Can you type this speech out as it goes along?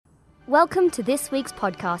Welcome to this week's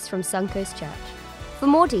podcast from Suncoast Church. For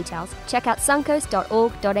more details, check out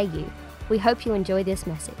suncoast.org.au. We hope you enjoy this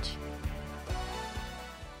message.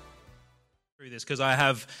 Through this, because I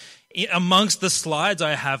have, amongst the slides,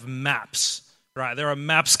 I have maps. Right, there are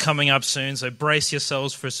maps coming up soon, so brace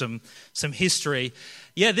yourselves for some history.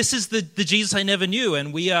 Yeah, this is the Jesus I never knew,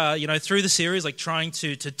 and we are, through the series, trying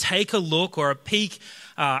to take a look or a peek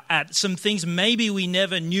at some things maybe we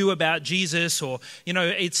never knew about Jesus, or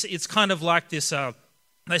it's kind of like this.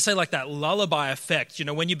 They say like that lullaby effect.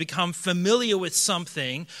 When you become familiar with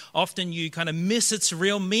something, often you kind of miss its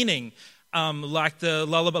real meaning. Like the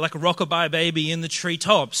lullaby, like a rockabye baby in the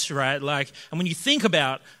treetops, right? And when you think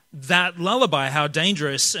about that lullaby, how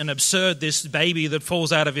dangerous and absurd this baby that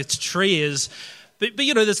falls out of its tree is. But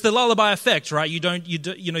there's the lullaby effect, right? You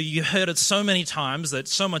heard it so many times that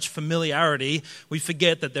so much familiarity, we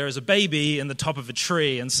forget that there is a baby in the top of a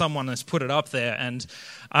tree and someone has put it up there. And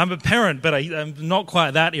I'm a parent, but I'm not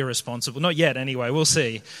quite that irresponsible. Not yet, anyway. We'll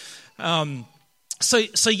see. So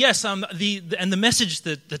yes, the message,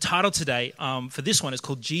 the title today for this one is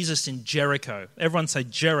called Jesus in Jericho. Everyone say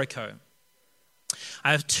Jericho.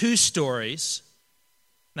 I have two stories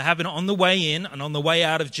that happen on the way in and on the way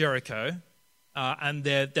out of Jericho. And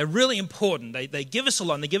they're really important. They give us a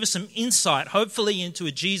lot, and they give us some insight, hopefully, into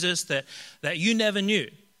a Jesus that you never knew,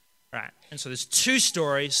 right? And so there's two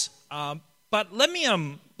stories. But let me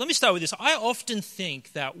start with this. I often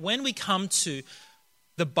think that when we come to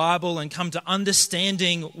the Bible and come to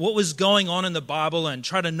understanding what was going on in the Bible and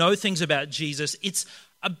try to know things about Jesus, it's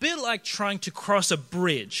a bit like trying to cross a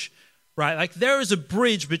bridge. Right, like there is a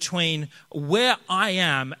bridge between where I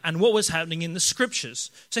am and what was happening in the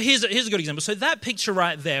scriptures. So here's a good example. So that picture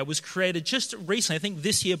right there was created just recently, I think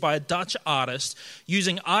this year, by a Dutch artist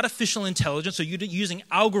using artificial intelligence, so using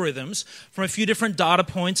algorithms from a few different data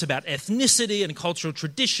points about ethnicity and cultural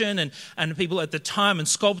tradition and people at the time, and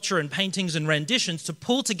sculpture and paintings and renditions to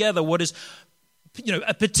pull together what is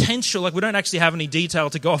a potential, we don't actually have any detail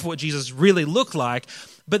to go off what Jesus really looked like,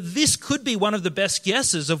 but this could be one of the best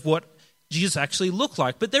guesses of what Jesus actually looked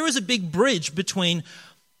like. But there is a big bridge between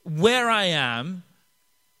where I am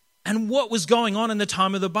and what was going on in the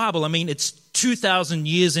time of the Bible. I mean, it's 2,000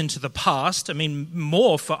 years into the past. I mean,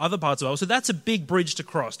 more for other parts of the Bible. So that's a big bridge to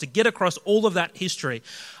cross, to get across all of that history.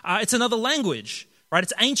 It's another language, right?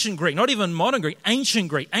 It's ancient Greek, not even modern Greek,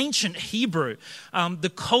 ancient Hebrew.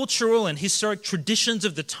 The cultural and historic traditions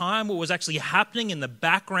of the time, what was actually happening in the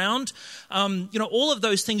background, all of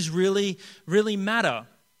those things really, really matter.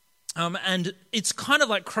 And it's kind of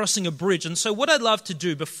like crossing a bridge. And so what I'd love to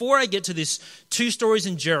do before I get to this two stories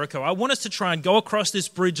in Jericho, I want us to try and go across this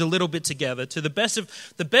bridge a little bit together to the best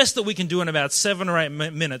that we can do in about 7 or 8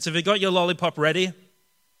 minutes. Have you got your lollipop ready?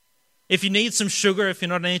 If you need some sugar, if you're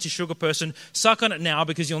not an anti-sugar person, suck on it now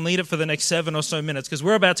because you'll need it for the next 7 or so minutes, because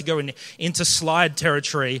we're about to go into slide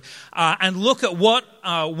territory and look at what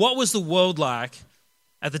was the world like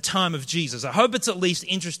at the time of Jesus. I hope it's at least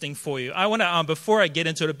interesting for you. I want to, before I get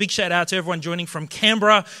into it, a big shout out to everyone joining from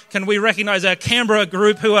Canberra. Can we recognize our Canberra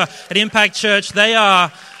group who are at Impact Church? They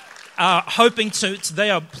are planning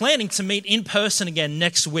to meet in person again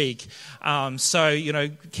next week.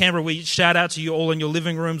 Canberra, we shout out to you all in your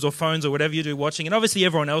living rooms or phones or whatever you do watching. And obviously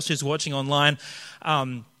everyone else who's watching online,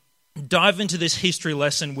 dive into this history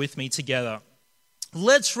lesson with me together.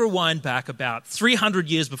 Let's rewind back about 300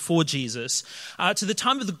 years before Jesus to the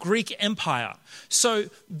time of the Greek Empire. So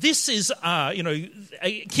this is,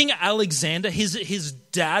 King Alexander. His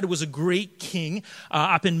dad was a Greek king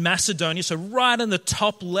up in Macedonia. So right on the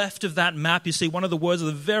top left of that map, you see one of the words at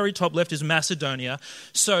the very top left is Macedonia.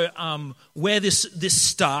 So where this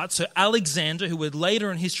starts, so Alexander, who would later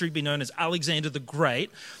in history be known as Alexander the Great,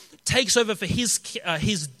 takes over for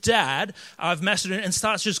his dad of Macedonia and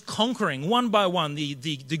starts just conquering one by one the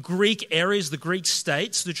Greek areas, the Greek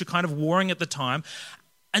states that were kind of warring at the time,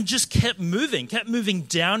 and just kept moving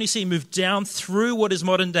down. You see, he moved down through what is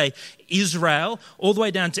modern day Israel, all the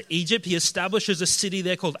way down to Egypt. He establishes a city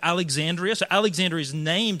there called Alexandria. So Alexandria is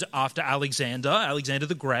named after Alexander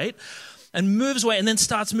the Great. And moves away and then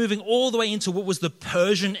starts moving all the way into what was the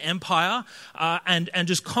Persian Empire and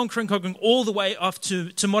just conquering all the way off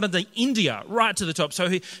to modern day India, right to the top. So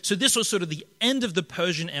this was sort of the end of the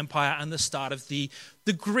Persian Empire and the start of the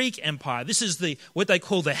Greek Empire. This is what they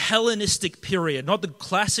call the Hellenistic period, not the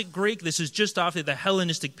classic Greek. This is just after the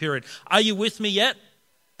Hellenistic period. Are you with me yet?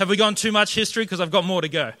 Have we gone too much history? Because I've got more to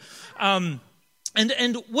go.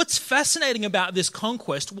 And what's fascinating about this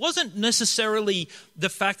conquest wasn't necessarily the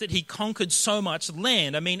fact that he conquered so much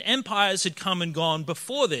land. I mean, empires had come and gone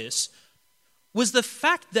before this. was the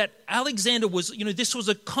fact that Alexander was, this was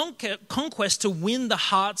a conquest to win the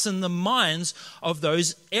hearts and the minds of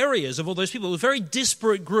those areas, of all those people. It was very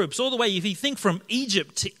disparate groups, all the way, if you think from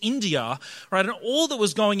Egypt to India, right, and all that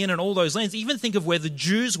was going in all those lands, even think of where the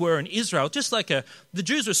Jews were in Israel, just like the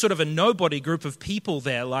Jews were sort of a nobody group of people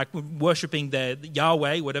there, like worshipping their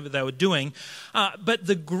Yahweh, whatever they were doing. But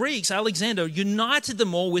the Greeks, Alexander, united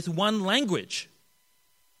them all with one language.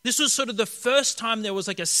 This was sort of the first time there was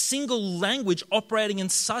like a single language operating in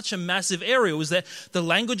such a massive area. It was the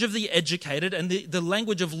language of the educated and the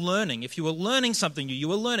language of learning. If you were learning something new, you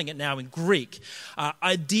were learning it now in Greek.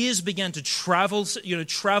 Ideas began to travel.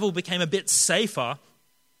 Travel became a bit safer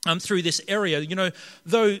through this area.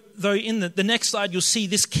 Though in the next slide, you'll see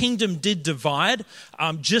this kingdom did divide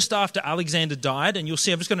just after Alexander died. And you'll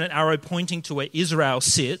see, I've just got an arrow pointing to where Israel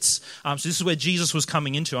sits. So this is where Jesus was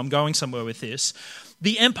coming into. I'm going somewhere with this.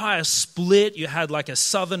 The empire split. You had like a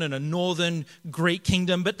southern and a northern Greek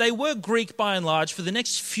kingdom, but they were Greek by and large for the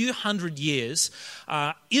next few hundred years.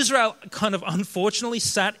 Israel kind of unfortunately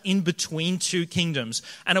sat in between two kingdoms.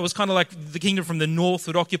 And it was kind of like the kingdom from the north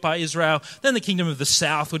would occupy Israel, then the kingdom of the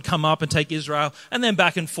south would come up and take Israel, and then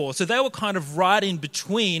back and forth. So they were kind of right in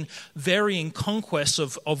between varying conquests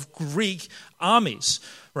of Greek armies,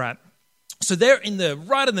 right? So they're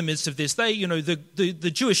right in the midst of this. They,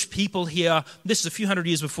 the Jewish people here, this is a few hundred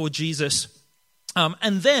years before Jesus.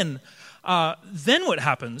 And then what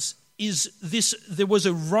happens is there was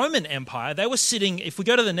a Roman Empire. They were sitting, if we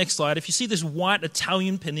go to the next slide, if you see this white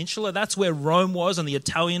Italian peninsula, that's where Rome was, and the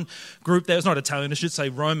Italian group there, it's not Italian, I should say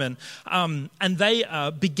Roman. And they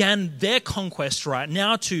began their conquest right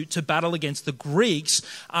now to battle against the Greeks.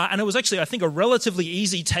 And it was actually, I think, a relatively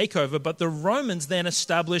easy takeover, but the Romans then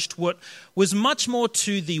established what was much more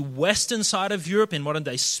to the western side of Europe, in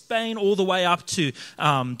modern-day Spain, all the way up to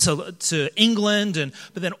England,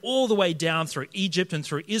 but then all the way down through Egypt and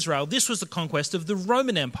through Israel. This was the conquest of the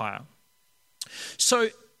Roman Empire. So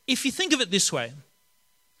if you think of it this way,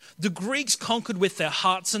 the Greeks conquered with their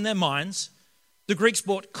hearts and their minds. The Greeks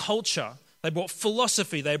brought culture, they brought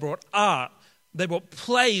philosophy, they brought art, they brought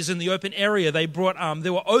plays in the open area. They brought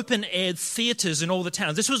there were open-air theaters in all the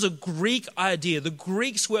towns. This was a Greek idea. The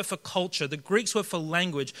Greeks were for culture. The Greeks were for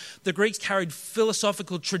language. The Greeks carried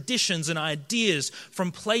philosophical traditions and ideas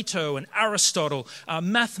from Plato and Aristotle,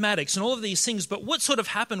 mathematics, and all of these things. But what sort of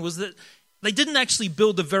happened was that they didn't actually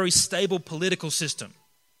build a very stable political system.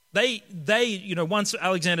 They, once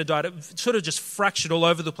Alexander died, it sort of just fractured all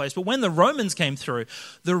over the place. But when the Romans came through,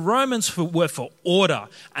 the Romans were for order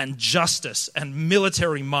and justice and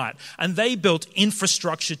military might. And they built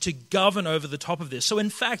infrastructure to govern over the top of this. So in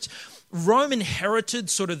fact, Rome inherited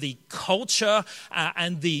sort of the culture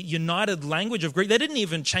and the united language of Greek. They didn't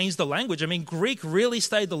even change the language. I mean, Greek really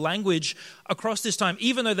stayed the language across this time,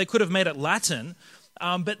 even though they could have made it Latin.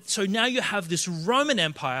 But so now you have this Roman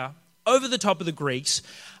Empire over the top of the Greeks.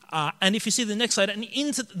 And if you see the next slide, and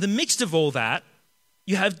into the mix of all that,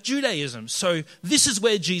 you have Judaism. So this is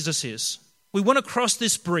where Jesus is. We want to cross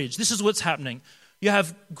this bridge. This is what's happening. You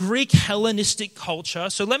have Greek Hellenistic culture.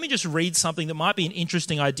 So let me just read something that might be an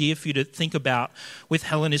interesting idea for you to think about with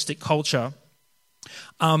Hellenistic culture.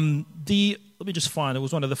 Let me just find, it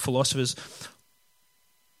was one of the philosophers.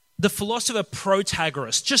 The philosopher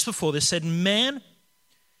Protagoras, just before this, said, man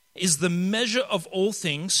is the measure of all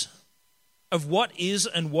things, of what is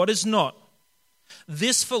and what is not.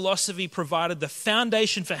 This philosophy provided the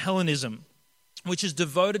foundation for Hellenism, which is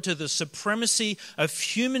devoted to the supremacy of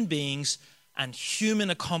human beings and human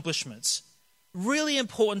accomplishments. Really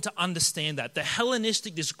important to understand that. The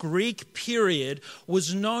Hellenistic, this Greek period,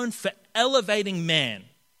 was known for elevating man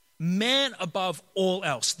above all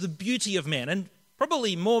else, the beauty of man. And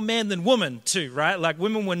probably more man than woman too, right? Like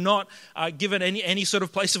women were not given any sort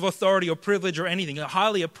of place of authority or privilege or anything. A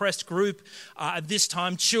highly oppressed group at this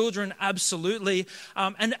time. Children, absolutely.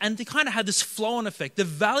 And they kind of had this flow-on effect. The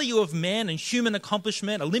value of man and human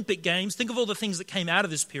accomplishment, Olympic Games. Think of all the things that came out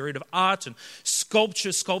of this period of art and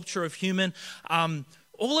sculpture of human.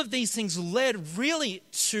 All of these things led really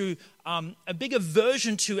to a big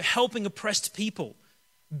aversion to helping oppressed people.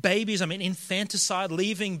 Babies, infanticide,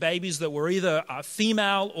 leaving babies that were either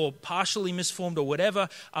female or partially misformed or whatever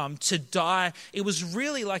to die. It was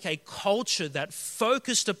really like a culture that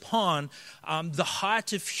focused upon the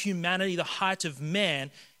height of humanity, the height of man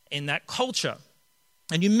in that culture.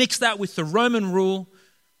 And you mix that with the Roman rule,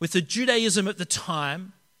 with the Judaism at the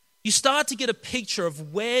time, you start to get a picture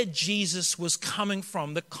of where Jesus was coming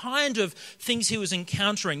from, the kind of things he was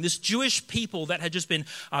encountering. This Jewish people that had just been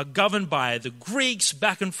governed by the Greeks,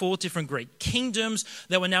 back and forth, different Greek kingdoms.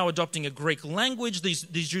 They were now adopting a Greek language. These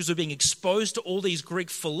Jews were being exposed to all these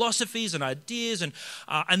Greek philosophies and ideas.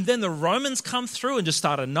 And then the Romans come through and just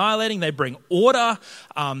start annihilating. They bring order.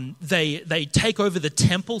 They take over the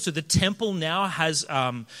temple. So the temple now has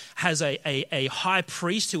a high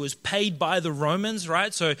priest who was paid by the Romans,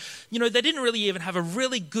 right? So they didn't really even have a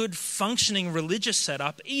really good functioning religious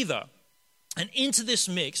setup either. And into this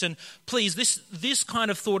mix, and please, this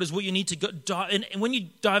kind of thought is what you need to go. And when you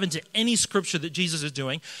dive into any scripture that Jesus is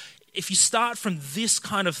doing, if you start from this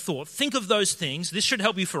kind of thought, think of those things. This should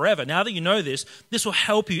help you forever. Now that you know this will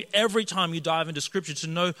help you every time you dive into scripture to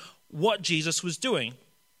know what Jesus was doing.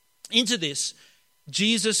 Into this,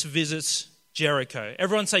 Jesus visits Jericho.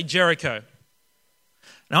 Everyone say Jericho.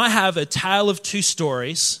 Now I have a tale of two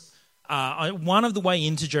stories. One of the way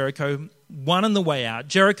into Jericho, one on the way out.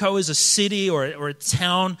 Jericho is a city or a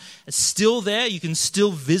town. It's still there. You can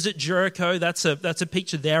still visit Jericho. That's a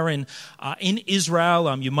picture there in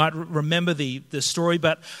Israel. You might remember the story,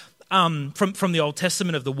 but from the Old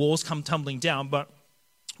Testament of the walls come tumbling down. But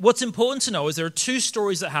what's important to know is there are two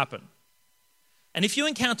stories that happen. And if you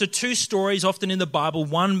encounter two stories often in the Bible,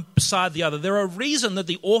 one beside the other, there are a reason that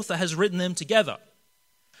the author has written them together.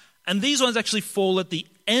 And these ones actually fall at the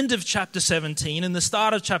end of chapter 17 and the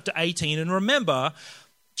start of chapter 18. And remember,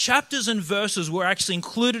 chapters and verses were actually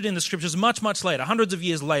included in the scriptures much, much later, hundreds of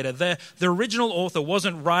years later. The original author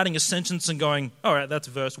wasn't writing a sentence and going, all right, that's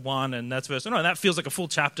verse 1 and that's verse... No, that feels like a full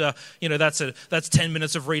chapter. That's 10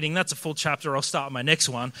 minutes of reading. That's a full chapter. I'll start my next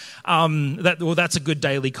one. That's a good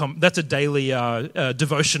daily...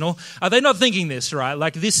 devotional. They're not thinking this, right?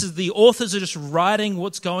 Like the authors are just writing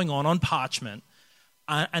what's going on parchment.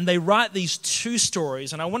 And they write these two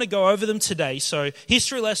stories, and I want to go over them today. So,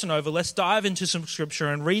 history lesson over. Let's dive into some scripture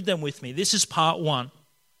and read them with me. This is part 1.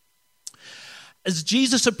 As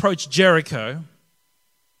Jesus approached Jericho,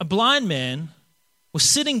 a blind man was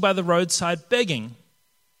sitting by the roadside begging.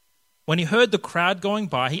 When he heard the crowd going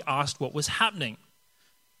by, he asked what was happening.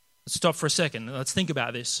 Let's stop for a second and let's think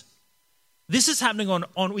about this. This is happening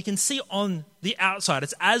we can see on the outside.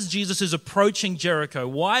 It's as Jesus is approaching Jericho.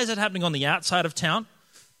 Why is it happening on the outside of town?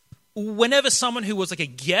 Whenever someone who was like a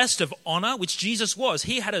guest of honor, which Jesus was,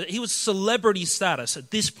 he was celebrity status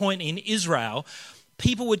at this point in Israel.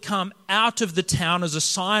 People would come out of the town as a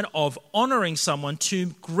sign of honoring someone to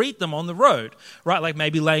greet them on the road, right? Like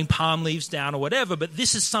maybe laying palm leaves down or whatever. But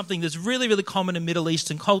this is something that's really, really common in Middle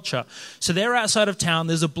Eastern culture. So they're outside of town.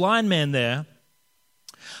 There's a blind man there.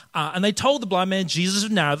 And they told the blind man, Jesus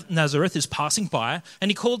of Nazareth is passing by. And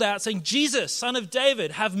he called out saying, Jesus, son of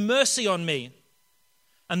David, have mercy on me.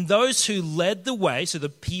 And those who led the way, so the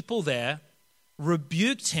people there,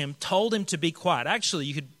 rebuked him, told him to be quiet. Actually,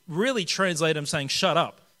 you could really translate them saying, shut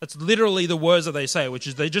up. That's literally the words that they say, which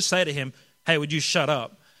is they just say to him, hey, would you shut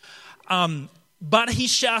up? But he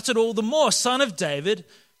shouted all the more, Son of David,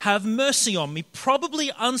 have mercy on me. Probably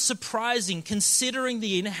unsurprising considering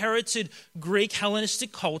the inherited Greek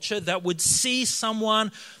Hellenistic culture that would see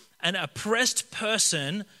someone, an oppressed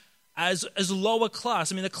person, as lower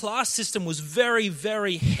class. I mean, the class system was very,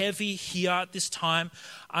 very heavy here at this time.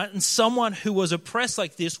 And someone who was oppressed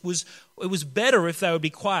like this, it was better if they would be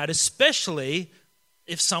quiet, especially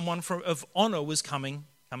if someone of honor was coming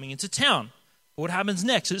into town. What happens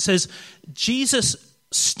next? It says, Jesus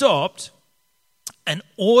stopped and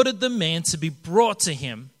ordered the man to be brought to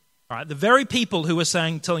him. All right, the very people who were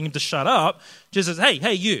telling him to shut up, Jesus says,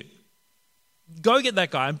 hey, you, go get that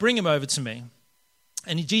guy and bring him over to me.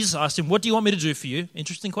 And Jesus asked him, what do you want me to do for you?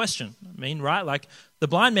 Interesting question. I mean, right? Like the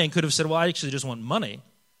blind man could have said, well, I actually just want money.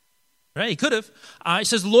 Right? He could have. He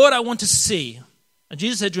says, Lord, I want to see. And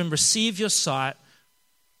Jesus said to him, receive your sight.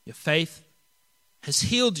 Your faith has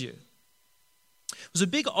healed you. It was a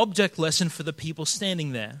big object lesson for the people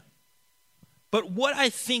standing there. But what I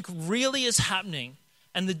think really is happening,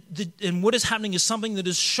 and what is happening is something that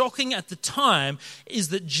is shocking at the time, is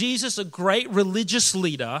that Jesus, a great religious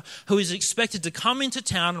leader who is expected to come into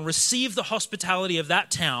town and receive the hospitality of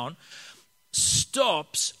that town,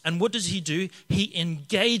 stops, and what does he do? He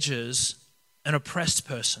engages an oppressed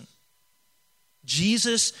person.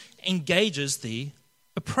 Jesus engages the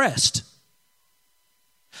oppressed.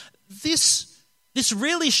 This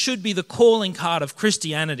really should be the calling card of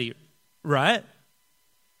Christianity, right?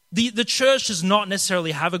 The church does not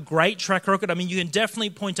necessarily have a great track record. I mean, you can definitely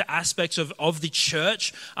point to aspects of the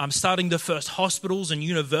church, starting the first hospitals and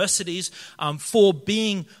universities, for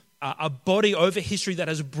being a body over history that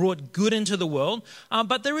has brought good into the world,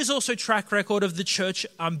 but there is also track record of the church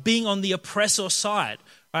being on the oppressor side,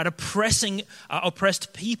 right? Oppressing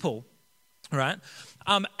oppressed people, right?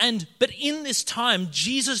 But in this time,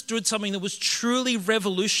 Jesus did something that was truly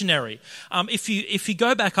revolutionary. If you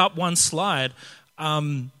go back up one slide.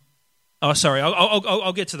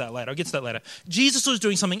 I'll get to that later. Jesus was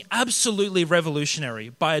doing something absolutely revolutionary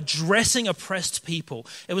by addressing oppressed people.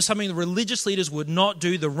 It was something the religious leaders would not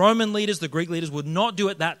do, the Roman leaders, the Greek leaders would not do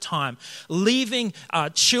at that time. Leaving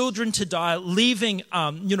children to die, leaving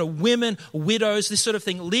women, widows, this sort of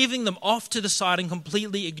thing, leaving them off to the side and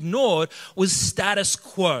completely ignored was status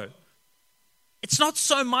quo. It's not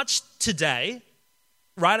so much today,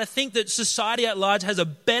 right? I think that society at large has a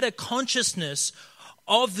better consciousness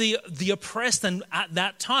of the oppressed than at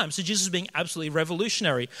that time. So Jesus is being absolutely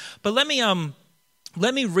revolutionary. But let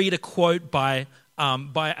me read a quote by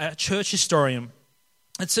a church historian.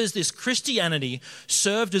 It says this: Christianity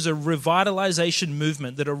served as a revitalization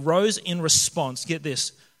movement that arose in response, get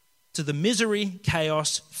this, to the misery,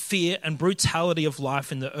 chaos, fear, and brutality of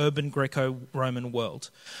life in the urban Greco-Roman world.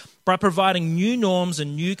 By providing new norms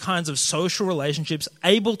and new kinds of social relationships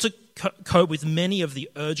able to cope with many of the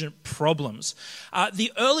urgent problems.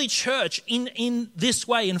 The early church, in this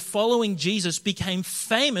way, in following Jesus, became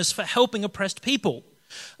famous for helping oppressed people.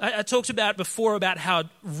 I talked about before about how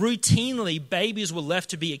routinely babies were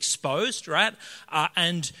left to be exposed, right?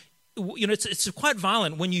 And it's quite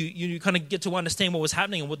violent when you kind of get to understand what was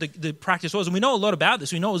happening and what the practice was. And we know a lot about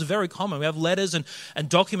this. We know it was very common. We have letters and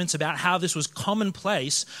documents about how this was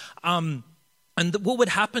commonplace. And what would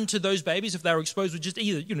happen to those babies if they were exposed would just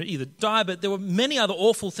either die, but there were many other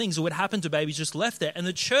awful things that would happen to babies just left there. And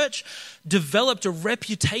the church developed a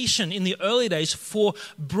reputation in the early days for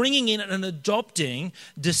bringing in and adopting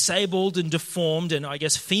disabled and deformed and I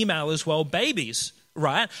guess female as well babies.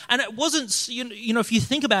 Right? And it wasn't, if you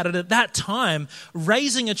think about it at that time,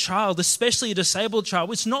 raising a child, especially a disabled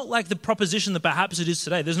child, it's not like the proposition that perhaps it is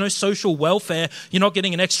today. There's no social welfare. You're not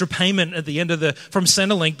getting an extra payment at the end from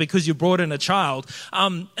Centrelink because you brought in a child.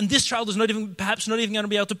 And this child is perhaps not even going to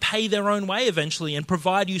be able to pay their own way eventually and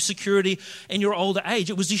provide you security in your older age.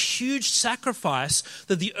 It was a huge sacrifice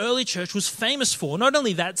that the early church was famous for. Not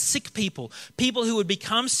only that, sick people who would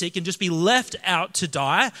become sick and just be left out to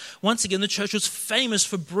die. Once again, the church was famous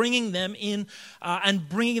for bringing them in and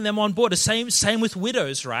bringing them on board. Same with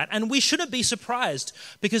widows, right? And we shouldn't be surprised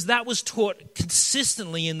because that was taught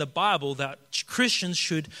consistently in the Bible that Christians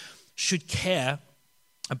should care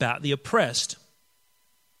about the oppressed.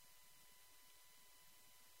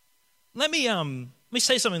 Let me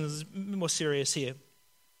say something that's more serious here,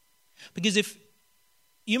 because if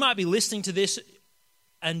you might be listening to this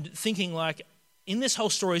and thinking like, in this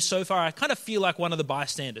whole story so far, I kind of feel like one of the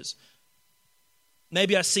bystanders.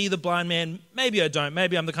 Maybe I see the blind man, maybe I don't.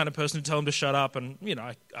 Maybe I'm the kind of person who tell him to shut up and,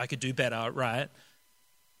 I could do better, right?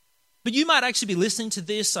 But you might actually be listening to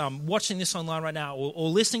this, watching this online right now, or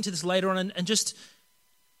listening to this later on, and just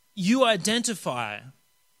you identify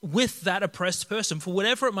with that oppressed person for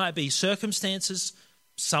whatever it might be, circumstances,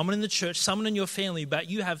 someone in the church, someone in your family, but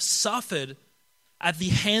you have suffered at the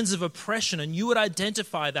hands of oppression, and you would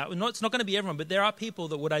identify that. It's not going to be everyone, but there are people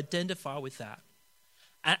that would identify with that.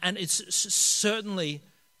 And it's certainly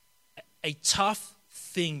a tough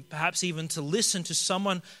thing, perhaps even to listen to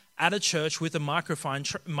someone at a church with a microphone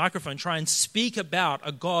try and speak about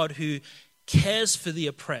a God who cares for the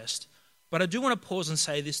oppressed. But I do want to pause and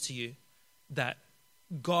say this to you, that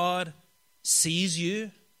God sees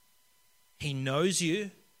you, He knows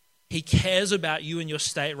you, He cares about you and your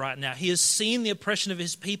state right now. He has seen the oppression of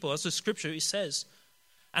His people, as the scripture says.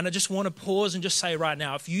 And I just want to pause and just say right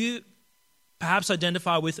now, if you perhaps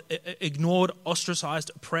identify with ignored,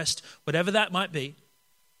 ostracized, oppressed, whatever that might be,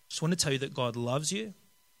 I just want to tell you that God loves you,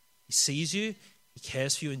 He sees you, He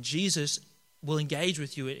cares for you, and Jesus will engage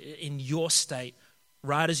with you in your state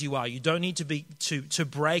right as you are. You don't need to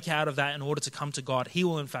break out of that in order to come to God. He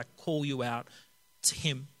will in fact call you out to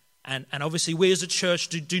Him. And obviously we as a church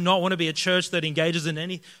do not want to be a church that engages in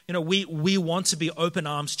any, we want to be open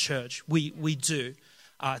arms church. We do.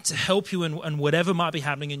 To help you in whatever might be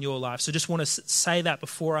happening in your life. So just want to say that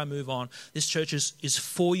before I move on. This church is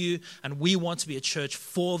for you, and we want to be a church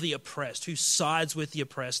for the oppressed, who sides with the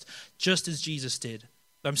oppressed, just as Jesus did.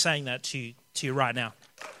 I'm saying that to you right now.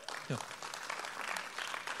 Yeah.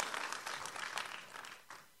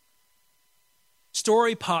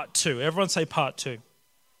 Story part 2. Everyone say part 2.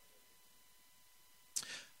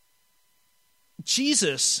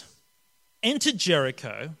 Jesus entered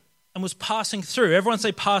Jericho and was passing through. Everyone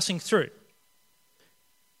say passing through.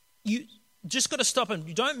 You just got to stop and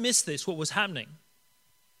you don't miss this, what was happening.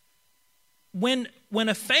 when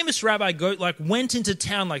a famous rabbi went into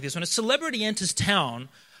town like this, when a celebrity enters town,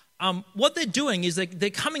 what they're doing is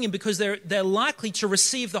they're coming in because they're likely to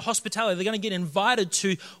receive the hospitality. They're going to get invited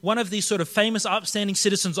to one of these sort of famous upstanding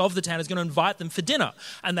citizens of the town is going to invite them for dinner,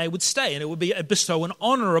 and they would stay, and it would be bestow an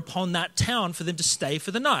honor upon that town for them to stay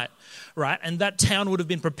for the night, right? And that town would have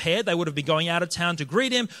been prepared. They would have been going out of town to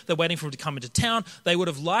greet him. They're waiting for him to come into town. They would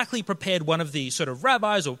have likely prepared one of the sort of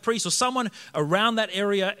rabbis or priests or someone around that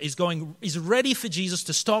area is ready for Jesus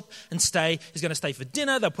to stop and stay. He's going to stay for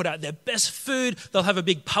dinner. They'll put out their best food. They'll have a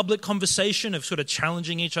big public conversation of sort of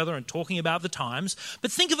challenging each other and talking about the times.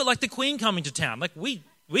 But think of it like the Queen coming to town. Like we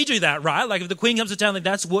do that, right? Like if the Queen comes to town, like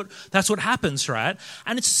that's what happens, right?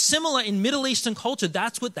 And it's similar in Middle Eastern culture.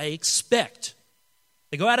 That's what they expect.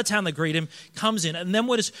 They go out of town, they greet him, comes in, and then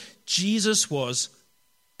Jesus was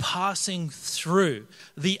passing through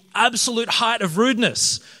the absolute height of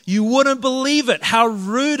rudeness. You wouldn't believe it, how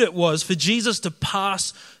rude it was for Jesus to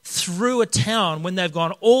pass through a town when they've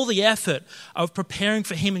gone all the effort of preparing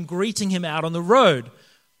for him and greeting him out on the road.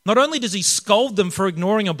 Not only does he scold them for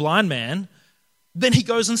ignoring a blind man, then he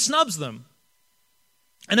goes and snubs them.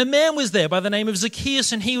 And a man was there by the name of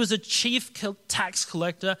Zacchaeus, and he was a chief tax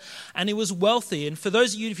collector, and he was wealthy. And for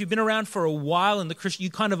those of you, if you've been around for a while in the Christian,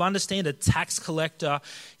 you kind of understand a tax collector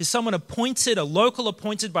is someone appointed, a local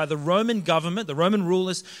appointed by the Roman government, the Roman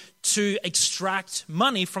rulers, to extract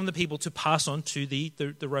money from the people to pass on to the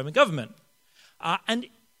Roman government. And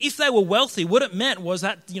if they were wealthy, what it meant was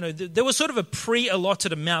that, there was sort of a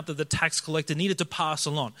pre-allotted amount that the tax collector needed to pass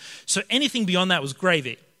along. So anything beyond that was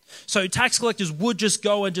gravy. So tax collectors would just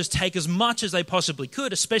go and just take as much as they possibly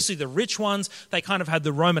could, especially the rich ones. They kind of had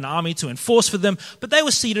the Roman army to enforce for them, but they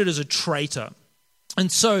were seated as a traitor.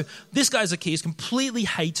 And so this guy Zacchaeus, completely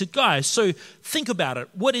hated guy. So think about it.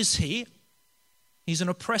 What is he? He's an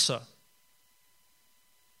oppressor.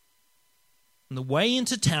 On the way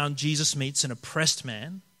into town, Jesus meets an oppressed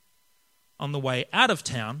man. On the way out of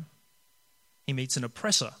town, he meets an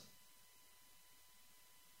oppressor.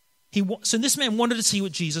 So this man wanted to see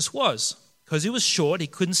what Jesus was. Because he was short, he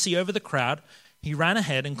couldn't see over the crowd. He ran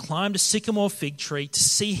ahead and climbed a sycamore fig tree to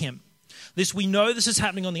see him. We know this is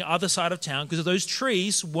happening on the other side of town because those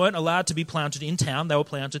trees weren't allowed to be planted in town. They were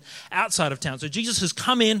planted outside of town. So Jesus has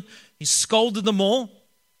come in, he scolded them all,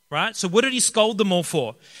 right? So what did he scold them all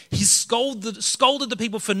for? He scolded the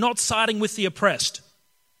people for not siding with the oppressed.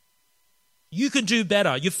 You can do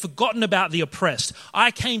better. You've forgotten about the oppressed.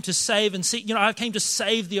 I came to save I came to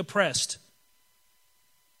save the oppressed.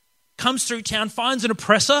 Comes through town, finds an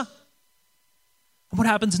oppressor. And what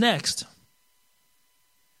happens next?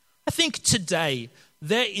 I think today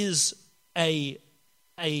there is a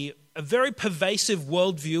very pervasive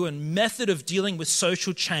worldview and method of dealing with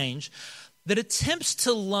social change that attempts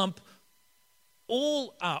to lump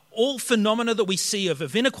all phenomena that we see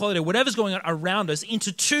of inequality or whatever's going on around us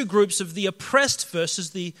into two groups of the oppressed versus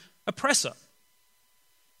the oppressor.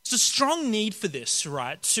 There's a strong need for this,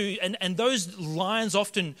 right? And those lines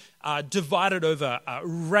often are divided over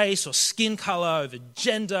race or skin color, over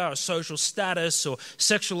gender or social status or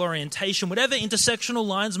sexual orientation, whatever intersectional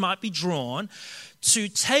lines might be drawn, to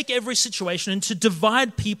take every situation and to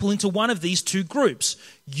divide people into one of these two groups.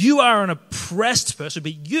 You are an oppressed person,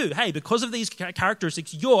 but because of these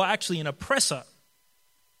characteristics, you're actually an oppressor.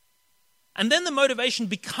 And then the motivation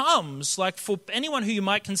becomes, like for anyone who you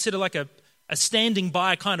might consider like a standing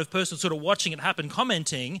by kind of person sort of watching it happen,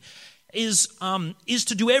 commenting, is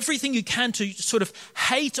to do everything you can to sort of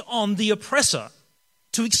hate on the oppressor,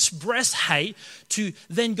 to express hate, to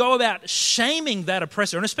then go about shaming that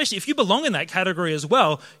oppressor. And especially if you belong in that category as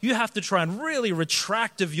well, you have to try and really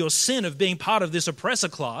retract of your sin of being part of this oppressor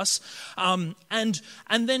class, and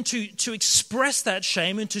then to express that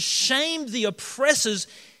shame and to shame the oppressors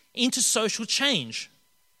into social change.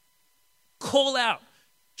 Call out,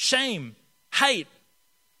 shame, hate.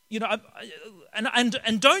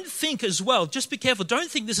 And don't think as well, just be careful,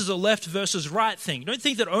 don't think this is a left versus right thing. Don't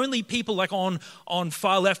think that only people like on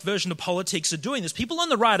far left version of politics are doing this. People on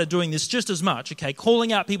the right are doing this just as much, okay?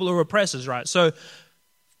 Calling out people who are oppressors, right? So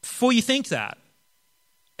before you think that,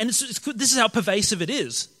 and this is how pervasive it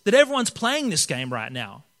is, that everyone's playing this game right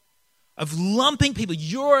now of lumping people.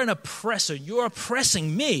 You're an oppressor. You're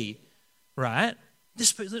oppressing me, right?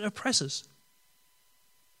 This person oppresses.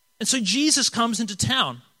 And so Jesus comes into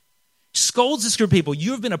town, scolds this group of people.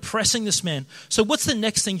 You have been oppressing this man. So what's the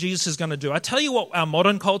next thing Jesus is going to do? I tell you what our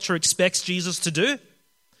modern culture expects Jesus to do.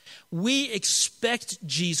 We expect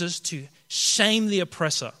Jesus to shame the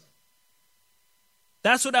oppressor.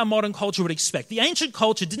 That's what our modern culture would expect. The ancient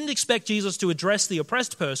culture didn't expect Jesus to address the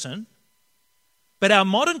oppressed person, but our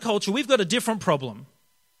modern culture, we've got a different problem.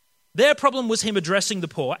 Their problem was him addressing the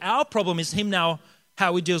poor. Our problem is him now,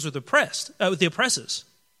 how he deals with the oppressors.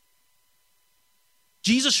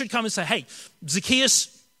 Jesus should come and say, hey,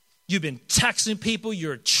 Zacchaeus, you've been taxing people.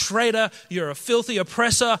 You're a traitor. You're a filthy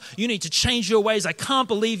oppressor. You need to change your ways. I can't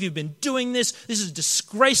believe you've been doing this. This is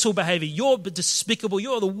disgraceful behavior. You're despicable.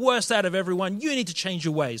 You're the worst out of everyone. You need to change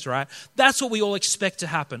your ways, right? That's what we all expect to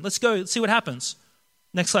happen. Let's go see what happens.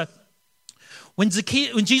 Next slide. When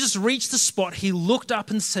Jesus reached the spot, he looked up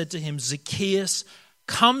and said to him, Zacchaeus,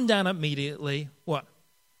 come down immediately. What?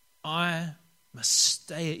 I must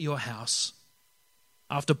stay at your house.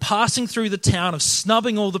 After passing through the town of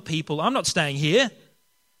snubbing all the people, I'm not staying here.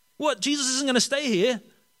 What? Jesus isn't going to stay here.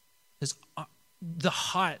 There's the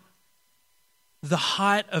height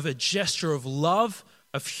of a gesture of love,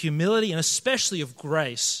 of humility, and especially of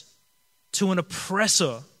grace to an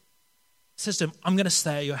oppressor. He says to him, I'm going to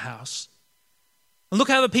stay at your house. And look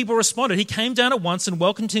how the people responded. He came down at once and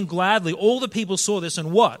welcomed him gladly. All the people saw this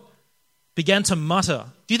and what? Began to mutter.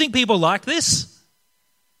 Do you think people like this?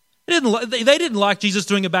 They didn't like Jesus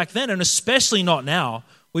doing it back then, and especially not now.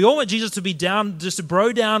 We all want Jesus to be down, just to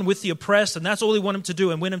bro down with the oppressed, and that's all we want him to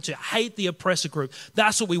do, and want him to hate the oppressor group.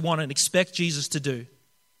 That's what we want and expect Jesus to do.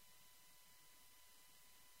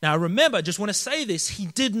 Now remember, I just want to say this, he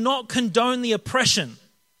did not condone the oppression,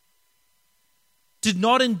 did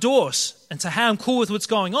not endorse, and say, hey, I'm cool with what's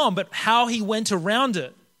going on, but how he went around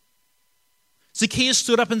it. Zacchaeus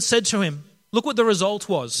stood up and said to him, look what the result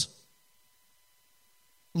was.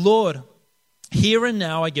 Lord, here and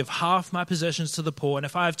now I give half my possessions to the poor, and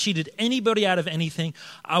if I have cheated anybody out of anything,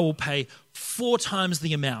 I will pay 4 times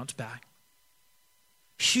the amount back.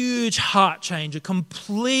 Huge heart change, a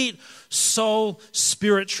complete soul,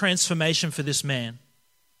 spirit transformation for this man.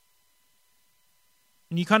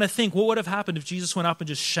 And you kind of think, what would have happened if Jesus went up and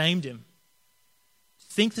just shamed him?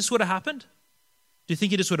 Think this would have happened? Do you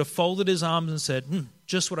think he just would have folded his arms and said,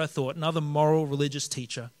 just what I thought, another moral religious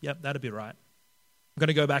teacher. Yep, that'd be right. I'm going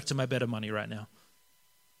to go back to my better money right now.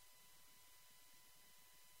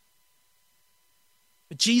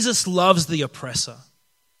 But Jesus loves the oppressor.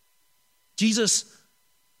 Jesus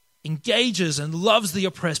engages and loves the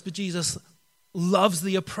oppressed, but Jesus loves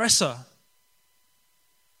the oppressor.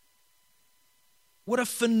 What a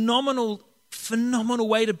phenomenal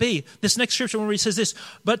way to be. This next scripture where he says this,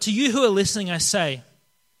 but to you who are listening, I say,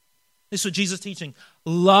 this is what Jesus is teaching,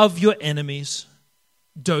 love your enemies.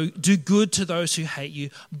 Do good to those who hate you.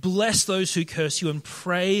 Bless those who curse you and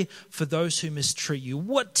pray for those who mistreat you.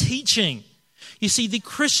 What teaching? You see, the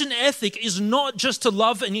Christian ethic is not just to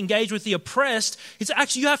love and engage with the oppressed. It's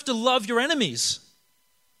actually you have to love your enemies.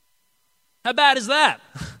 How bad is that?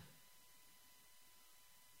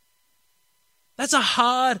 That's a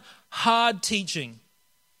hard teaching.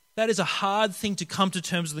 That is a hard thing to come to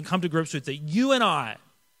terms with and come to grips with, that you and I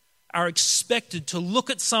are expected to look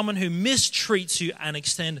at someone who mistreats you and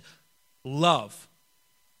extend love.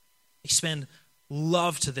 Extend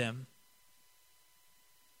love to them.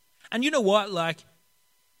 And you know what?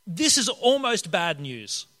 This is almost bad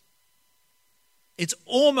news. It's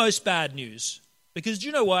almost bad news. Because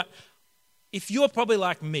you know what? If you're probably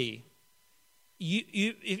like me,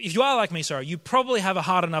 if you are like me, you probably have a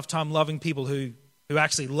hard enough time loving people who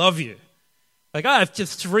actually love you. I have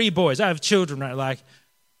just 3 boys. I have children, right?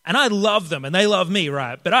 And I love them and they love me,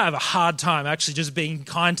 right? But I have a hard time actually just being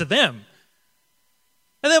kind to them.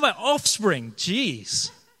 And they're my offspring. Jeez.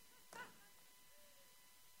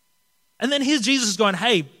 And then here's Jesus going,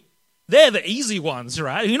 hey, they're the easy ones,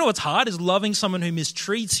 right? You know what's hard is loving someone who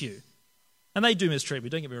mistreats you. And they do mistreat me,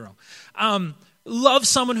 don't get me wrong. Love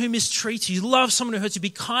someone who mistreats you. Love someone who hurts you. Be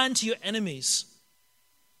kind to your enemies.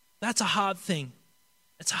 That's a hard thing.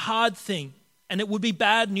 It's a hard thing. And it would be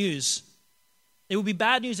bad news. It would be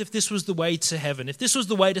bad news if this was the way to heaven, if this was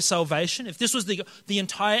the way to salvation, if this was the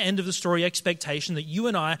entire end of the story expectation that you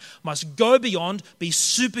and I must go beyond, be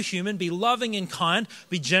superhuman, be loving and kind,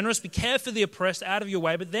 be generous, be care for the oppressed out of your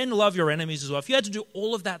way, but then love your enemies as well. If you had to do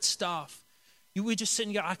all of that stuff, you would just sit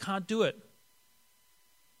and go, I can't do it.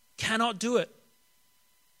 Cannot do it.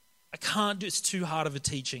 I can't do it. It's too hard of a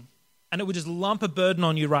teaching. And it would just lump a burden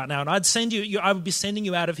on you right now. And I would be sending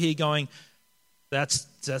you out of here going,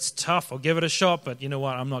 that's tough. I'll give it a shot, but you know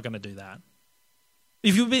what? I'm not going to do that.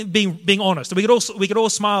 If you're being honest, we could all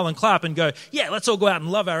smile and clap and go, yeah, let's all go out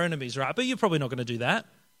and love our enemies, right? But you're probably not going to do that.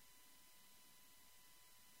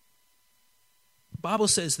 The Bible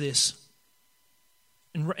says this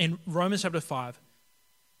in Romans chapter 5.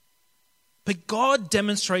 But God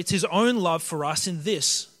demonstrates his own love for us in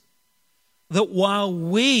this, that while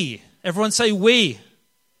we, everyone say we,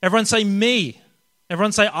 everyone say me,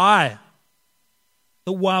 everyone say I,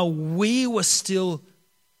 that while we were still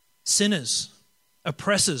sinners,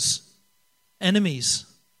 oppressors, enemies,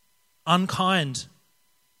 unkind,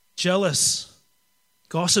 jealous,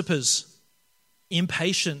 gossipers,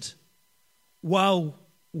 impatient, while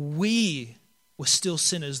we were still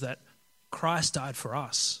sinners, that Christ died for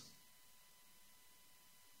us.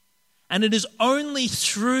 And it is only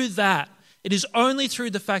through that, it is only through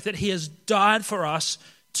the fact that he has died for us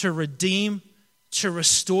to redeem, to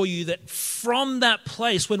restore you, that from that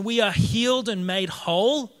place, when we are healed and made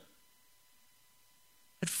whole,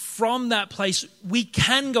 that from that place, we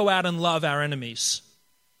can go out and love our enemies.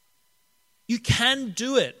 You can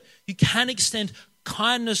do it. You can extend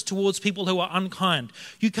kindness towards people who are unkind.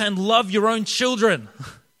 You can love your own children.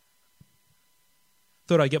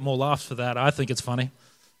 Thought I'd get more laughs for that. I think it's funny.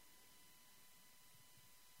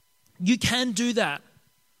 You can do that,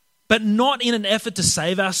 but not in an effort to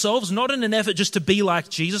save ourselves, not in an effort just to be like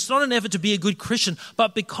Jesus, not an effort to be a good Christian,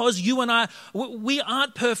 but because you and I, we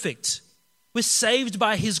aren't perfect. We're saved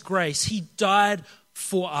by his grace. He died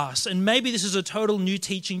for us. And maybe this is a total new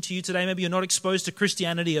teaching to you today. Maybe you're not exposed to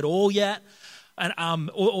Christianity at all yet. And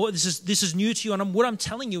or this is new to you, and what I'm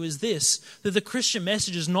telling you is this: that the Christian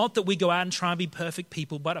message is not that we go out and try and be perfect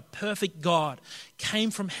people, but a perfect God came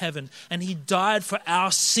from heaven, and he died for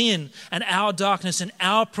our sin and our darkness and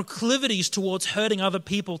our proclivities towards hurting other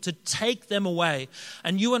people, to take them away.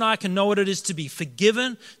 And you and I can know what it is to be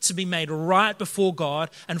forgiven, to be made right before God,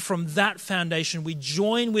 and from that foundation we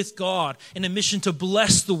join with God in a mission to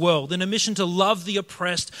bless the world, in a mission to love the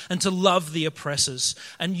oppressed and to love the oppressors.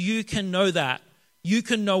 And you can know that. You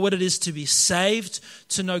can know what it is to be saved,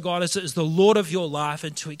 to know God as the Lord of your life,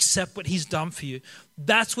 and to accept what he's done for you.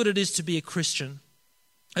 That's what it is to be a Christian.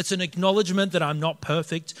 It's an acknowledgement that I'm not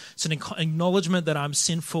perfect. It's an acknowledgement that I'm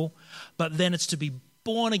sinful. But then it's to be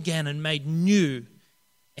born again and made new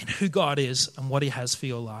in who God is and what he has for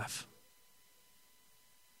your life.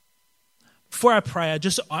 Before I pray,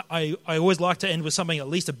 I always like to end with something at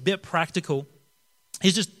least a bit practical.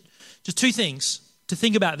 Here's just two things to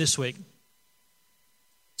think about this week.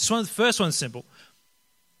 The first one's simple.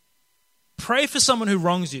 Pray for someone who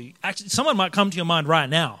wrongs you. Actually, someone might come to your mind right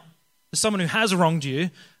now. There's someone who has wronged you,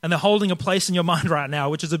 and they're holding a place in your mind right now,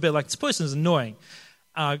 which is a bit like, this person is annoying.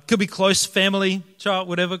 Could be close family, child,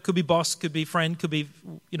 whatever. Could be boss, could be friend, could be,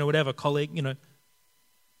 whatever, colleague,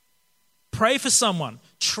 Pray for someone.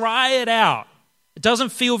 Try it out. It doesn't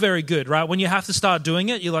feel very good, right? When you have to start doing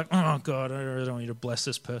it, you're like, oh, God, I really don't want you to bless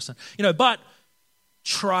this person. But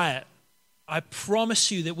try it. I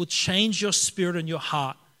promise you that will change your spirit and your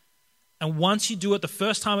heart. And once you do it, the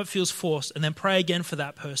first time it feels forced, and then pray again for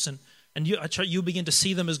that person, and you'll begin to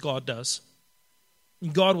see them as God does.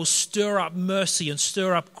 And God will stir up mercy and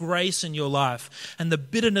stir up grace in your life, and the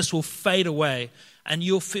bitterness will fade away, and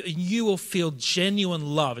you will feel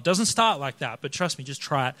genuine love. It doesn't start like that, but trust me, just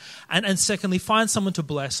try it. And secondly, find someone to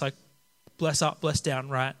bless, like bless up, bless down,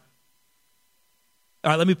 right?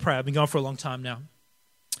 All right, let me pray. I've been going for a long time now.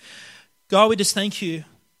 God, we just thank you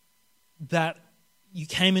that you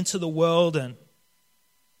came into the world, and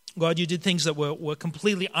God, you did things that were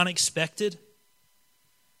completely unexpected.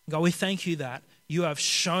 God, we thank you that you have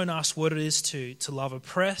shown us what it is to love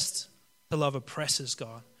oppressed, to love oppressors,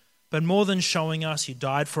 God. But more than showing us, you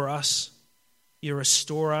died for us, you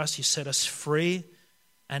restore us, you set us free,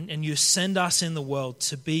 and you send us in the world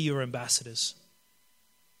to be your ambassadors.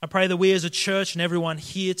 I pray that we as a church and everyone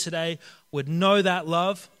here today would know that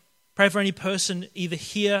love. Pray for any person either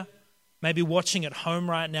here, maybe watching at home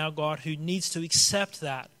right now, God, who needs to accept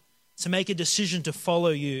that, to make a decision to follow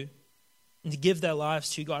you and to give their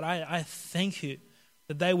lives to you, God. I thank you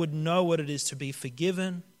that they would know what it is to be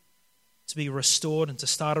forgiven, to be restored, and to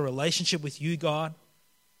start a relationship with you, God,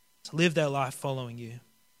 to live their life following you.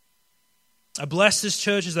 I bless this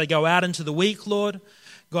church as they go out into the week, Lord.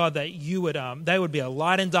 God, that you would, they would be a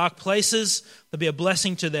light in dark places. There'd be a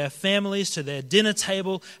blessing to their families, to their dinner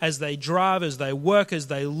table, as they drive, as they work, as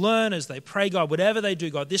they learn, as they pray. God, whatever they do,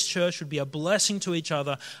 God, this church would be a blessing to each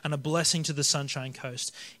other and a blessing to the Sunshine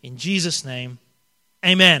Coast. In Jesus' name,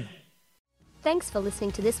 amen. Thanks for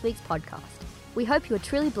listening to this week's podcast. We hope you are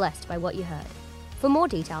truly blessed by what you heard. For more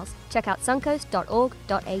details, check out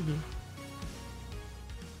suncoast.org.au.